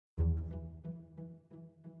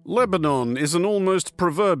Lebanon is an almost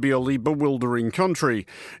proverbially bewildering country.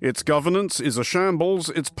 Its governance is a shambles,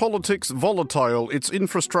 its politics volatile, its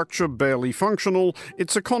infrastructure barely functional,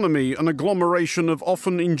 its economy an agglomeration of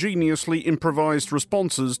often ingeniously improvised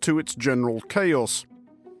responses to its general chaos.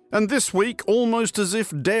 And this week, almost as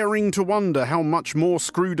if daring to wonder how much more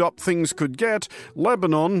screwed up things could get,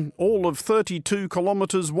 Lebanon, all of 32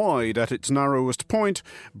 kilometres wide at its narrowest point,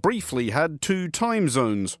 briefly had 2 time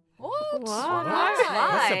zones. What?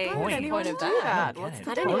 What's the point? Anyone do that?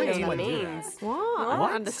 I don't even know what that means. What? I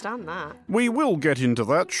don't understand that. We will get into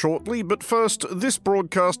that shortly, but first, this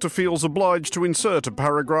broadcaster feels obliged to insert a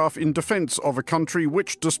paragraph in defence of a country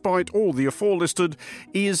which, despite all the aforelisted,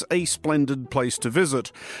 is a splendid place to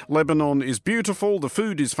visit. Lebanon is beautiful, the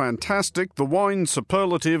food is fantastic, the wine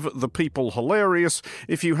superlative, the people hilarious.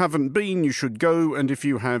 If you haven't been, you should go, and if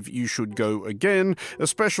you have, you should go again,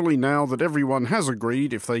 especially now that everyone has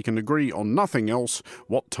agreed, if they can agree on nothing else,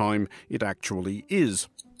 what time it actually is.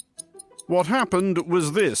 What happened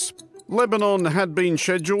was this. Lebanon had been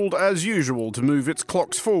scheduled as usual to move its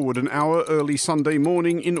clocks forward an hour early Sunday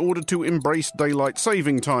morning in order to embrace daylight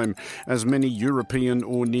saving time, as many European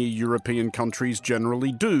or near-European countries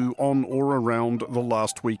generally do on or around the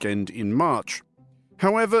last weekend in March.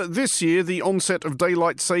 However, this year the onset of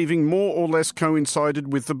daylight saving more or less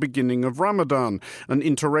coincided with the beginning of Ramadan, an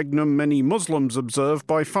interregnum many Muslims observe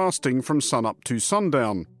by fasting from sunup to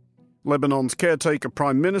sundown. Lebanon's caretaker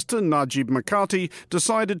Prime Minister Najib Mikati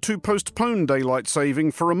decided to postpone daylight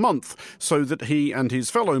saving for a month so that he and his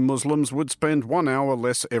fellow Muslims would spend 1 hour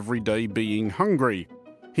less every day being hungry.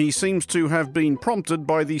 He seems to have been prompted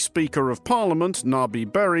by the Speaker of Parliament, Nabi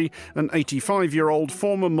Berri, an 85-year-old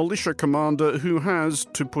former militia commander who has,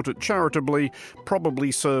 to put it charitably, probably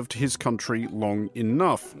served his country long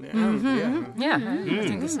enough.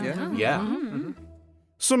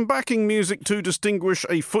 Some backing music to distinguish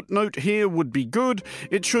a footnote here would be good.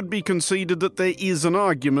 It should be conceded that there is an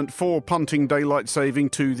argument for punting daylight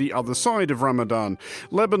saving to the other side of Ramadan.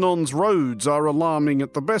 Lebanon's roads are alarming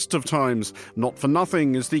at the best of times. Not for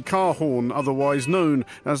nothing is the car horn otherwise known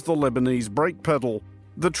as the Lebanese brake pedal.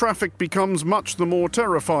 The traffic becomes much the more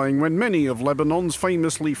terrifying when many of Lebanon's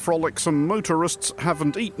famously frolicsome motorists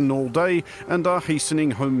haven't eaten all day and are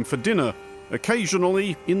hastening home for dinner.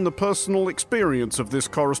 Occasionally, in the personal experience of this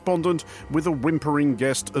correspondent, with a whimpering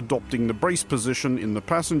guest adopting the brace position in the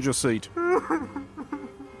passenger seat.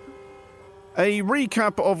 A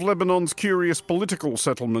recap of Lebanon's curious political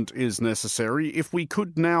settlement is necessary if we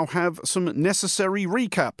could now have some necessary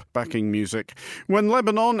recap backing music. When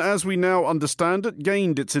Lebanon, as we now understand it,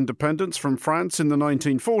 gained its independence from France in the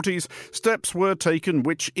 1940s, steps were taken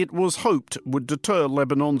which it was hoped would deter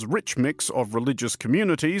Lebanon's rich mix of religious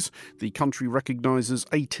communities, the country recognises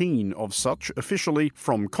 18 of such officially,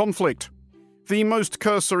 from conflict. The most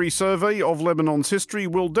cursory survey of Lebanon's history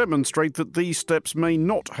will demonstrate that these steps may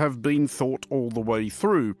not have been thought all the way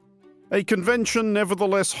through. A convention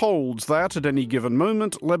nevertheless holds that, at any given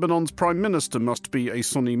moment, Lebanon's Prime Minister must be a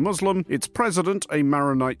Sunni Muslim, its President a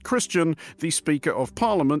Maronite Christian, the Speaker of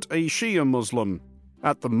Parliament a Shia Muslim.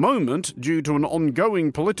 At the moment, due to an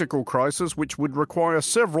ongoing political crisis which would require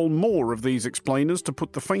several more of these explainers to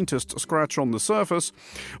put the faintest scratch on the surface,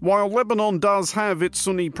 while Lebanon does have its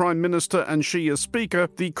Sunni Prime Minister and Shia Speaker,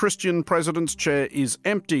 the Christian President's chair is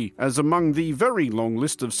empty, as among the very long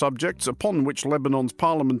list of subjects upon which Lebanon's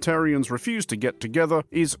parliamentarians refuse to get together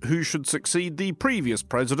is who should succeed the previous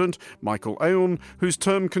President, Michael Aoun, whose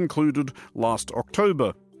term concluded last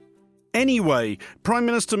October. Anyway, Prime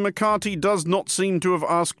Minister Mikati does not seem to have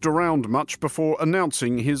asked around much before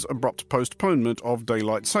announcing his abrupt postponement of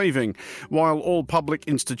daylight saving. While all public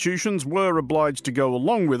institutions were obliged to go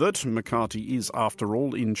along with it, Mikati is, after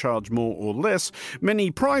all, in charge more or less,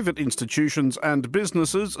 many private institutions and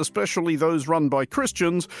businesses, especially those run by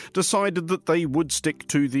Christians, decided that they would stick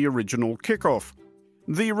to the original kickoff.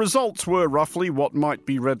 The results were roughly what might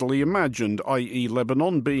be readily imagined, i.e.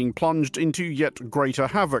 Lebanon being plunged into yet greater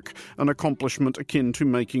havoc, an accomplishment akin to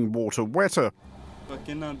making water wetter.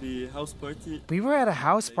 We were at a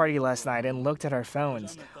house party last night and looked at our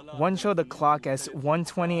phones. One showed the clock as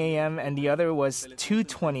 1:20 a.m. and the other was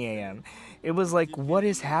 2:20 a.m. It was like, what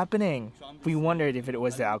is happening? We wondered if it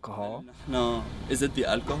was the alcohol. No, is it the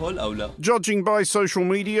alcohol or no? Judging by social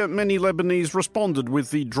media, many Lebanese responded with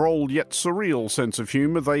the droll yet surreal sense of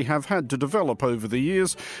humour they have had to develop over the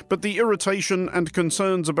years, but the irritation and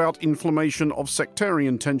concerns about inflammation of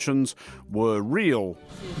sectarian tensions were real.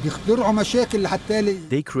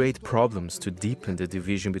 They create problems to deepen the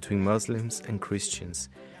division between Muslims and Christians,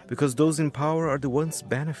 because those in power are the ones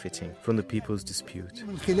benefiting from the people's dispute.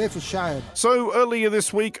 So earlier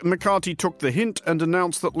this week, McCarthy took the hint and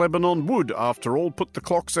announced that Lebanon would, after all, put the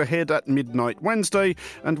clocks ahead at midnight Wednesday,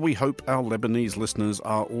 and we hope our Lebanese listeners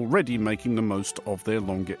are already making the most of their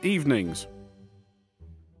longer evenings.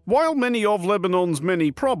 While many of Lebanon's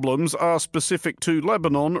many problems are specific to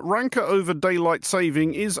Lebanon, rancor over daylight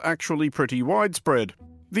saving is actually pretty widespread.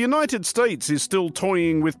 The United States is still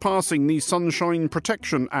toying with passing the Sunshine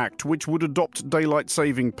Protection Act, which would adopt daylight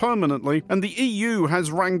saving permanently, and the EU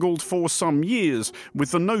has wrangled for some years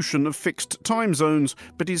with the notion of fixed time zones,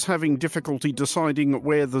 but is having difficulty deciding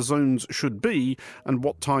where the zones should be and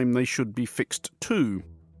what time they should be fixed to.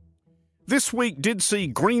 This week did see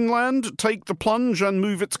Greenland take the plunge and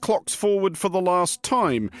move its clocks forward for the last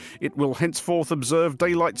time. It will henceforth observe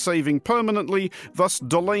daylight saving permanently, thus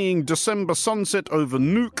delaying December sunset over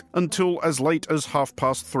Nuuk until as late as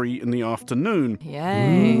 3:30 in the afternoon.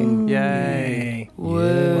 Yay. Yay.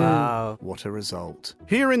 Woo. Wow, what a result.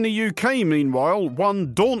 Here in the UK, meanwhile,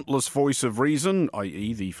 one dauntless voice of reason,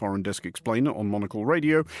 i.e. the Foreign Desk Explainer on Monocle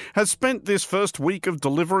Radio, has spent this first week of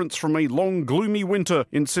deliverance from a long, gloomy winter,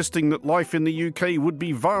 insisting that life in the UK would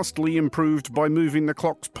be vastly improved by moving the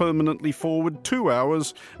clocks permanently forward 2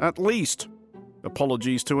 hours at least.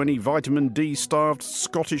 Apologies to any vitamin D-starved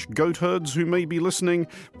Scottish goatherds who may be listening,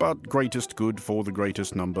 but greatest good for the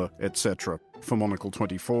greatest number, etc. For Monocle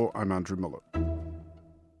 24, I'm Andrew Muller.